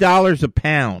 $80 a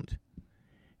pound.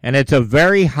 And it's a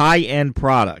very high-end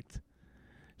product.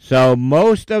 So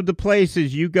most of the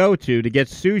places you go to get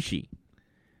sushi,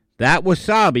 that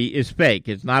wasabi is fake.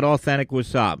 It's not authentic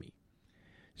wasabi.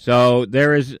 So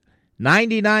there is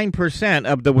 99%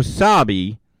 of the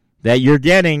wasabi that you're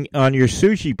getting on your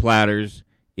sushi platters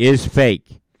is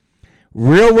fake.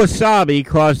 Real wasabi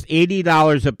costs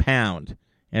 $80 a pound,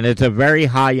 and it's a very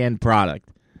high-end product.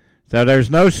 So there's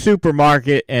no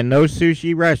supermarket and no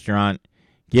sushi restaurant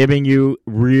giving you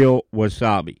real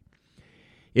wasabi.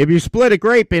 If you split a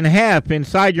grape in half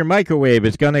inside your microwave,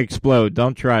 it's going to explode.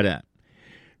 Don't try that.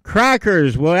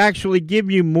 Crackers will actually give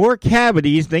you more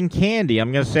cavities than candy.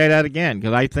 I'm going to say that again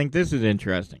because I think this is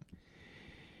interesting.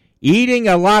 Eating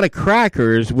a lot of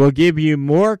crackers will give you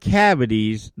more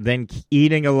cavities than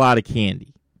eating a lot of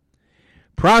candy.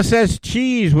 Processed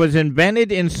cheese was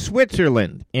invented in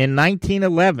Switzerland in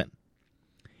 1911.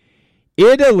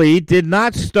 Italy did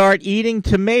not start eating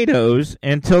tomatoes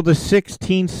until the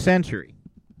 16th century.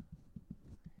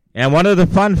 And one of the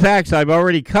fun facts I've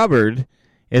already covered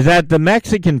is that the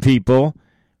Mexican people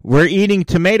were eating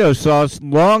tomato sauce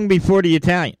long before the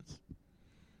Italians.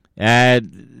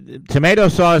 Tomato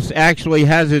sauce actually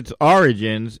has its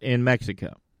origins in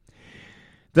Mexico.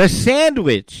 The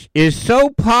sandwich is so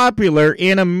popular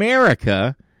in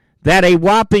America that a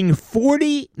whopping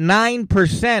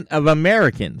 49% of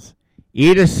Americans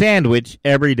eat a sandwich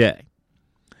every day.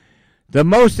 The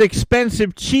most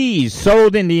expensive cheese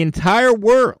sold in the entire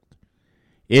world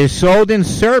is sold in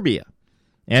Serbia,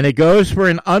 and it goes for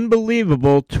an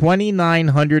unbelievable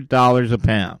 $2,900 a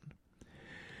pound.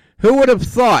 Who would have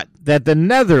thought that the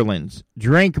Netherlands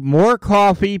drink more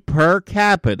coffee per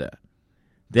capita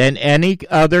than any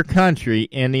other country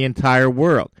in the entire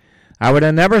world? I would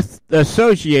have never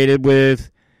associated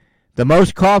with the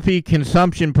most coffee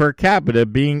consumption per capita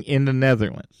being in the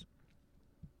Netherlands.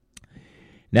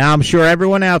 Now, I'm sure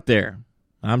everyone out there,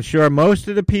 I'm sure most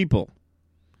of the people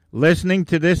listening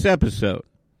to this episode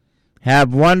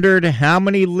have wondered how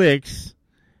many licks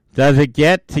does it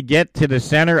get to the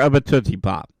center of a Tootsie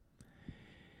Pop.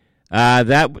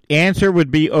 That answer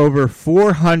would be over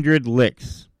 400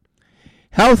 licks.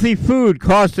 Healthy food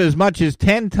costs as much as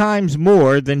 10 times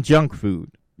more than junk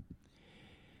food.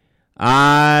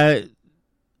 I've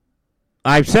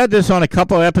said this on a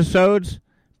couple episodes,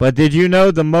 but did you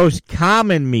know the most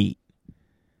common meat?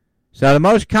 So the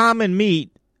most common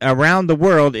meat around the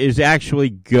world is actually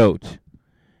goat.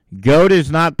 Goat is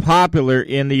not popular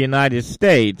in the United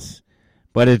States,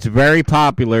 but it's very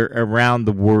popular around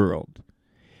the world.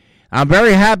 I'm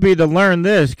very happy to learn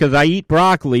this because I eat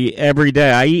broccoli every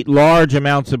day. I eat large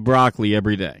amounts of broccoli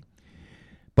every day.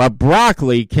 But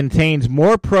broccoli contains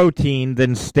more protein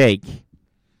than steak.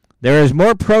 There is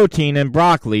more protein in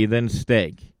broccoli than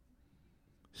steak.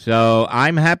 So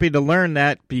I'm happy to learn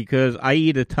that because I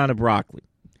eat a ton of broccoli.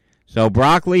 So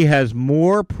broccoli has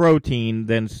more protein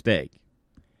than steak.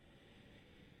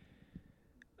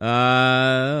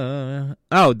 The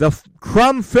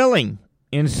crumb filling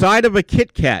inside of a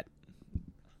Kit Kat.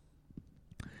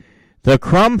 The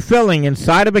crumb filling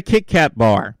inside of a Kit Kat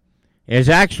bar is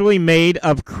actually made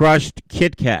of crushed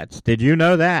Kit Kats. Did you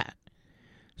know that?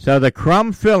 So the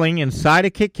crumb filling inside a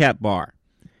Kit Kat bar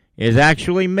is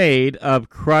actually made of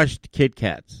crushed Kit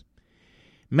Kats.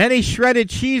 Many shredded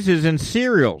cheeses and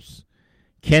cereals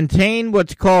contain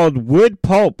what's called wood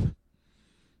pulp.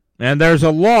 And there's a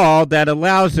law that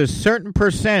allows a certain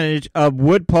percentage of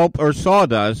wood pulp or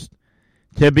sawdust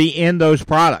to be in those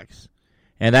products.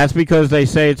 And that's because they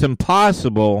say it's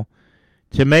impossible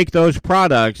to make those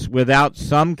products without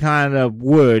some kind of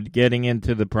wood getting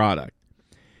into the product.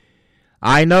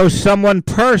 I know someone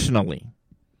personally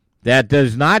that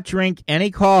does not drink any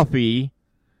coffee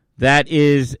that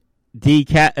is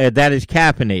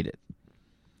caffeinated.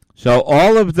 So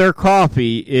all of their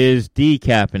coffee is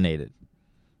decaffeinated.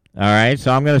 All right,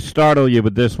 so I'm going to startle you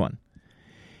with this one.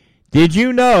 Did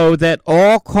you know that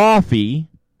all coffee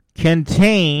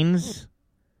contains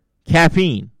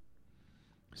caffeine.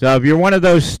 So if you're one of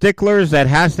those sticklers that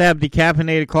has to have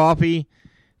decaffeinated coffee,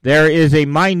 there is a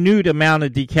minute amount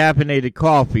of decaffeinated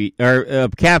coffee or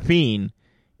caffeine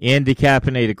in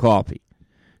decaffeinated coffee.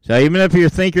 So even if you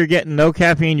think you're getting no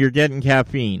caffeine, you're getting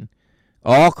caffeine.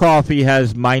 All coffee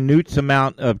has minute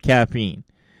amount of caffeine.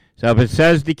 So if it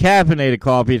says decaffeinated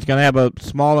coffee, it's going to have a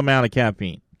small amount of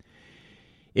caffeine.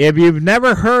 If you've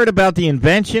never heard about the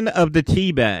invention of the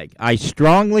tea bag, I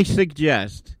strongly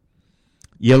suggest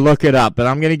you look it up, but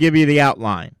I'm going to give you the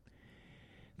outline.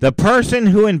 The person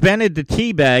who invented the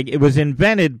tea bag, it was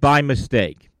invented by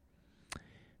mistake.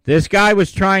 This guy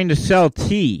was trying to sell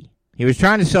tea. He was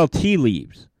trying to sell tea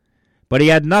leaves, but he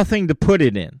had nothing to put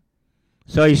it in.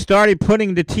 So he started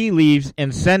putting the tea leaves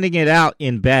and sending it out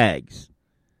in bags.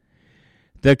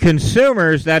 The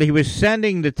consumers that he was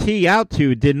sending the tea out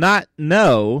to did not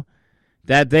know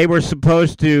that they were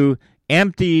supposed to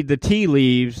empty the tea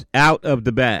leaves out of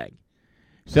the bag.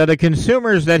 So the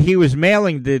consumers that he was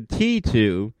mailing the tea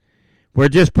to were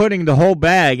just putting the whole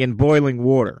bag in boiling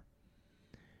water.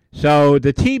 So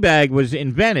the tea bag was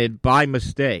invented by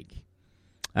mistake.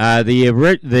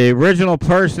 The original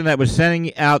person that was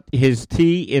sending out his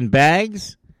tea in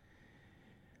bags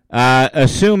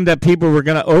assumed that people were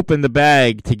going to open the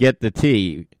bag to get the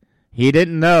tea. He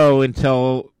didn't know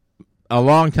until a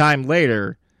long time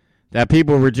later that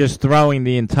people were just throwing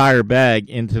the entire bag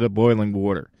into the boiling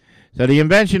water. So the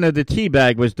invention of the tea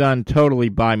bag was done totally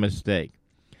by mistake.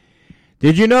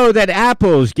 Did you know that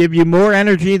apples give you more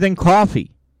energy than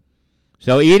coffee?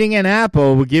 So eating an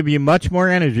apple will give you much more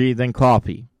energy than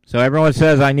coffee. So everyone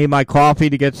says, I need my coffee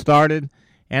to get started.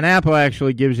 An apple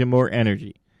actually gives you more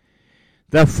energy.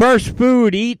 The first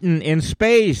food eaten in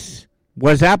space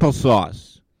was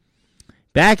applesauce.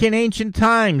 Back in ancient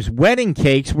times, wedding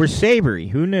cakes were savory.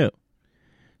 Who knew?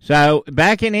 So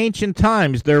back in ancient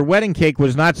times, their wedding cake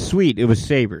was not sweet. It was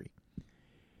savory.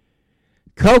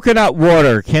 Coconut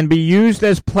water can be used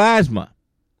as plasma.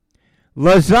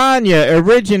 Lasagna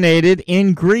originated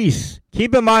in Greece.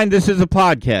 Keep in mind, this is a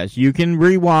podcast. You can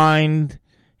rewind.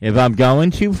 If I'm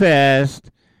going too fast,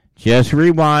 just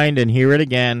rewind and hear it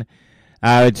again.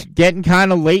 It's getting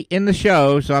kind of late in the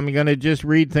show, so I'm going to just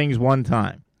read things one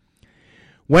time.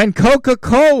 When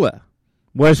Coca-Cola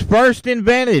was first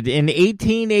invented in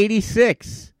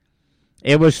 1886,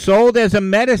 it was sold as a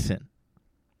medicine.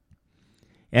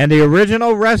 And the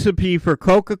original recipe for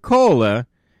Coca-Cola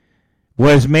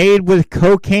was made with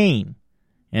cocaine,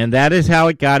 and that is how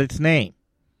it got its name.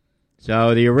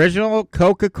 So the original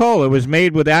Coca-Cola was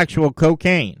made with actual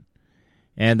cocaine,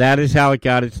 and that is how it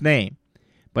got its name.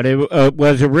 But it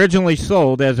was originally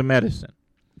sold as a medicine.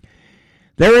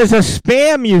 There is a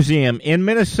Spam museum in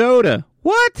Minnesota.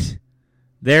 What?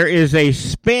 There is a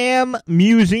Spam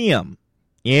museum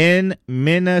in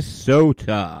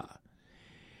Minnesota.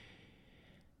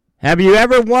 Have you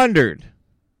ever wondered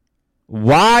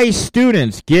why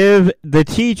students give the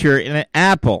teacher an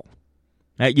apple?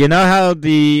 You know how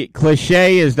the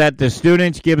cliche is that the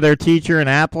students give their teacher an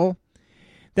apple?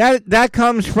 That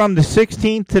comes from the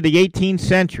 16th to the 18th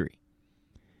century.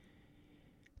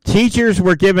 Teachers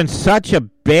were given such a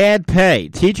bad pay.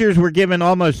 Teachers were given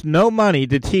almost no money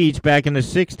to teach back in the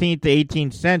 16th to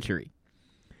 18th century.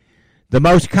 The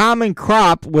most common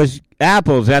crop was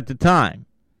apples at the time.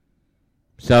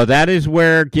 So that is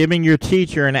where giving your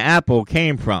teacher an apple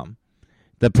came from.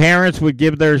 The parents would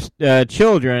give their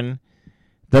children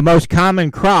the most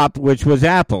common crop, which was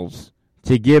apples,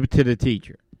 to give to the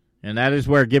teacher. And that is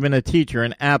where giving a teacher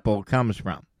an apple comes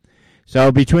from.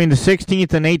 So between the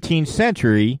 16th and 18th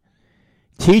century,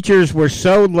 teachers were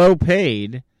so low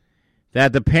paid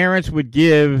that the parents would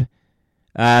give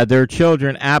their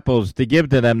children apples to give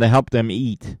to them to help them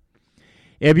eat.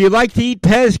 If you like to eat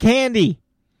Pez candy,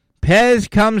 Pez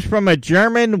comes from a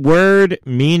German word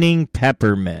meaning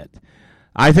peppermint.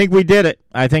 I think we did it.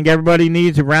 I think everybody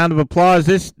needs a round of applause.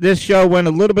 This show went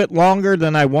a little bit longer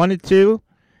than I wanted to.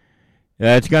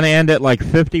 It's going to end at like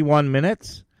 51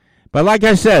 minutes. But like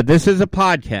I said, this is a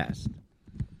podcast.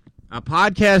 A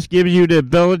podcast gives you the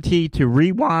ability to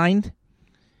rewind.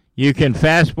 You can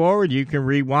fast forward. You can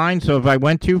rewind. So if I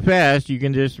went too fast, you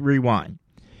can just rewind.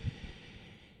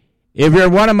 If you're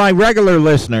one of my regular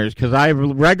listeners, because I have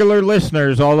regular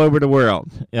listeners all over the world,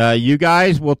 you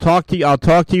guys will talk to you. I'll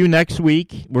talk to you next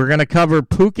week. We're going to cover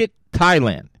Phuket,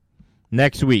 Thailand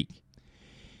next week.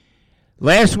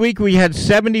 Last week, we had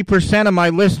 70% of my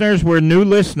listeners were new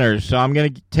listeners, so I'm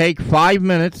going to take 5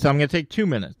 minutes, I'm going to take 2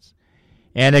 minutes,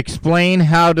 and explain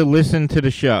how to listen to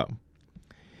the show.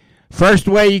 First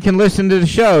way you can listen to the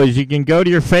show is you can go to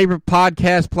your favorite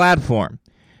podcast platform.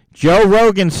 Joe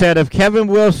Rogan said if Kevin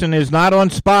Wilson is not on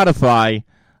Spotify,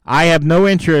 I have no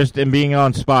interest in being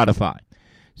on Spotify.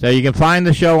 So you can find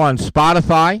the show on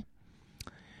Spotify.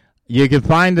 You can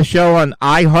find the show on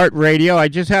iHeartRadio. I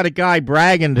just had a guy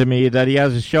bragging to me that he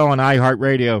has a show on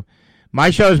iHeartRadio. My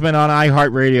show's been on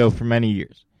iHeartRadio for many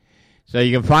years. So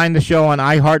you can find the show on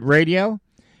iHeartRadio.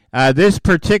 This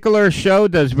particular show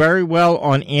does very well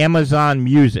on Amazon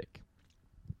Music.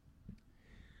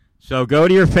 So go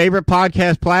to your favorite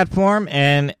podcast platform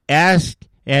and ask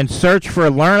and search for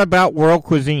Learn About World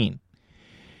Cuisine.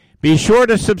 Be sure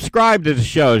to subscribe to the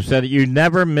show so that you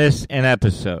never miss an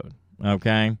episode,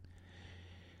 okay?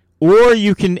 Or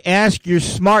you can ask your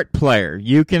smart player.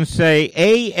 You can say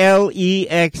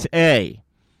ALEXA.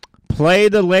 Play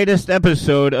the latest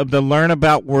episode of the Learn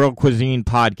About World Cuisine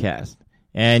podcast.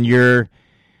 And your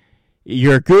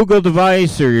Google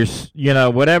device or your,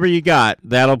 whatever you got,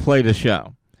 that'll play the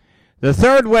show. The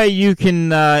third way you can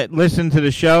listen to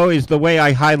the show is the way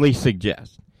I highly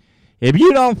suggest. If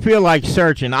you don't feel like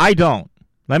searching, I don't.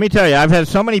 Let me tell you, I've had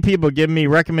so many people give me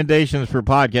recommendations for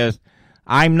podcasts.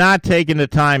 I'm not taking the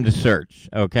time to search,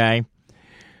 okay?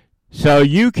 So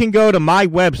you can go to my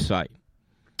website,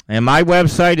 and my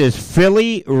website is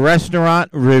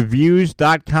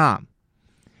PhillyRestaurantReviews.com.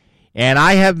 And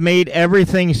I have made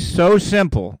everything so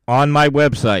simple on my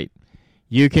website.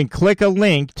 You can click a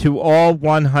link to all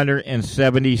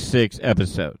 176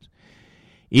 episodes.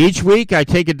 Each week, I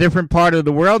take a different part of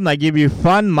the world, and I give you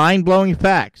fun, mind-blowing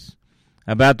facts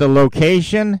about the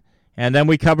location, and then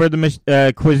we cover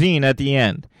the cuisine at the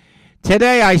end.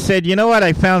 Today, I said, you know what?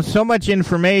 I found so much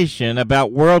information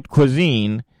about world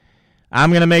cuisine, I'm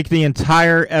going to make the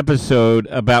entire episode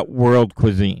about world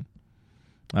cuisine.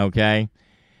 Okay?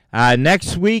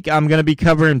 Next week, I'm going to be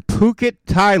covering Phuket,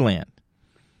 Thailand.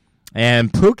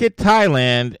 And Phuket,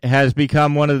 Thailand has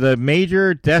become one of the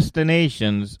major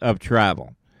destinations of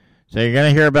travel. So you're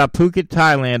going to hear about Phuket,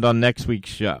 Thailand on next week's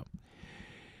show.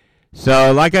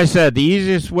 So like I said, the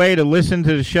easiest way to listen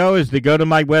to the show is to go to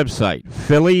my website,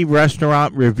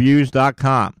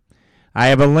 PhillyRestaurantReviews.com. I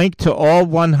have a link to all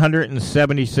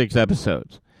 176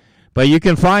 episodes. But you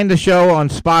can find the show on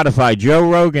Spotify. Joe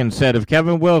Rogan said if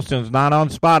Kevin Wilson's not on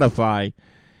Spotify,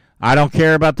 I don't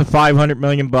care about the $500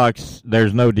 million.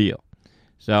 There's no deal.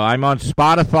 So I'm on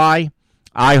Spotify,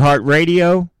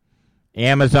 iHeartRadio,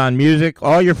 Amazon Music,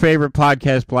 all your favorite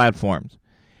podcast platforms.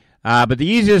 But the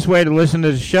easiest way to listen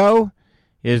to the show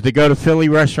is to go to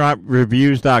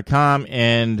PhillyRestaurantReviews.com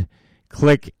and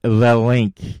click the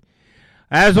link.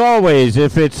 As always,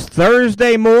 if it's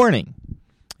Thursday morning,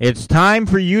 it's time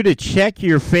for you to check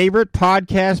your favorite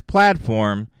podcast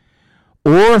platform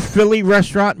or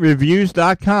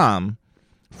PhillyRestaurantReviews.com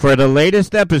for the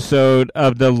latest episode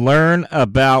of the Learn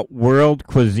About World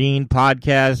Cuisine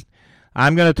podcast.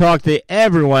 I'm going to talk to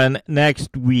everyone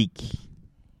next week.